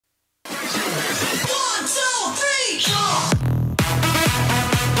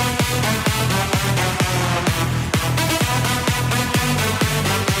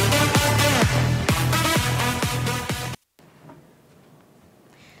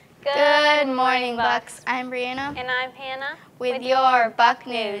Good morning, Bucks. I'm Brianna. And I'm Hannah. With your Buck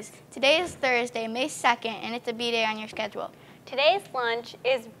News. Today is Thursday, May 2nd, and it's a B-Day on your schedule. Today's lunch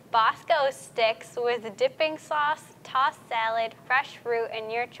is Bosco sticks with dipping sauce, tossed salad, fresh fruit,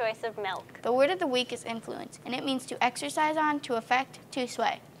 and your choice of milk. The word of the week is influence, and it means to exercise on, to affect, to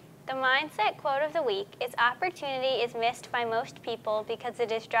sway. The mindset quote of the week is opportunity is missed by most people because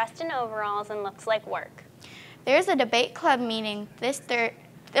it is dressed in overalls and looks like work. There's a debate club meeting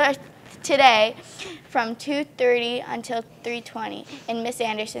today from 2:30 until 3:20 in Miss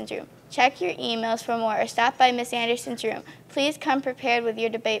Anderson's room. Check your emails for more or stop by Miss Anderson's room. Please come prepared with your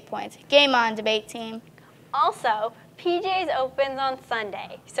debate points. Game on, debate team. Also, PJ's opens on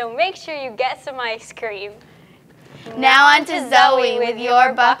Sunday, so make sure you get some ice cream. Now on to Zoe with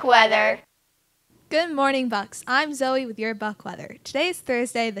your Buck weather. Good morning, Bucks. I'm Zoe with your Buck weather. Today is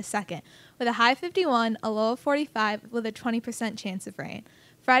Thursday the 2nd, with a high 51, a low of 45, with a 20% chance of rain.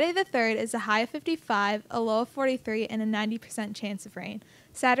 Friday the 3rd is a high of 55, a low of 43, and a 90% chance of rain.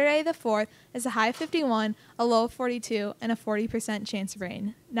 Saturday the 4th is a high of 51, a low of 42, and a 40% chance of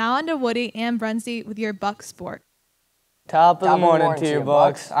rain. Now on to Woody and Brunsey with your Buck sport. Top of the morning to you,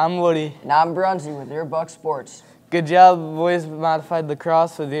 Bucks. I'm Woody. And I'm Brunsey with your Buck Sports. Good job, boys modified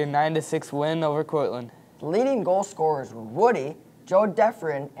lacrosse with your 9-6 win over Cortland. The leading goal scorers were Woody, Joe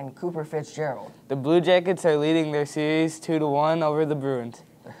Deffrin, and Cooper Fitzgerald. The Blue Jackets are leading their series 2-1 over the Bruins.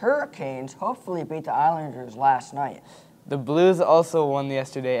 The Hurricanes hopefully beat the Islanders last night. The Blues also won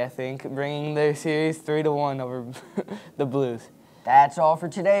yesterday, I think, bringing their series 3-1 over the Blues. That's all for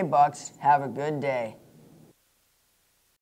today, Bucks. Have a good day.